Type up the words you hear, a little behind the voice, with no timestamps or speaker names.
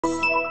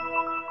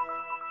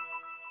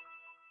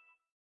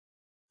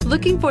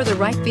Looking for the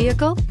right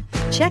vehicle?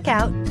 Check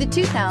out the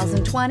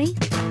 2020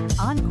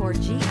 Encore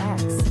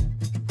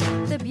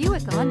GX. The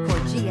Buick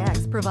Encore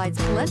GX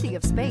provides plenty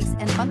of space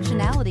and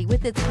functionality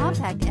with its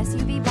compact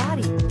SUV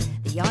body.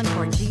 The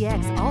Encore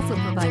GX also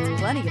provides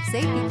plenty of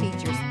safety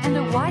features and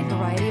a wide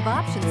variety of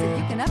options that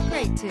you can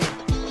upgrade to.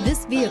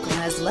 This vehicle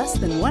has less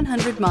than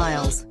 100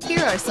 miles.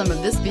 Here are some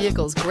of this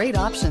vehicle's great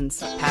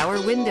options: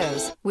 power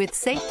windows with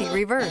safety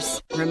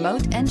reverse,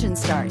 remote engine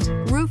start,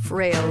 roof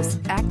rails,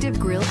 active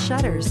grille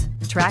shutters,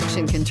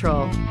 traction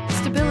control,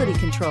 stability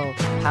control,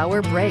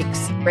 power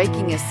brakes,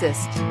 braking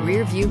assist,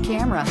 rear view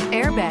camera,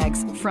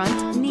 airbags,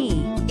 front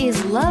knee.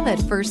 Is love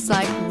at first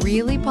sight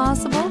really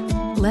possible?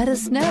 Let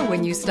us know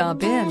when you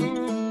stop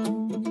in.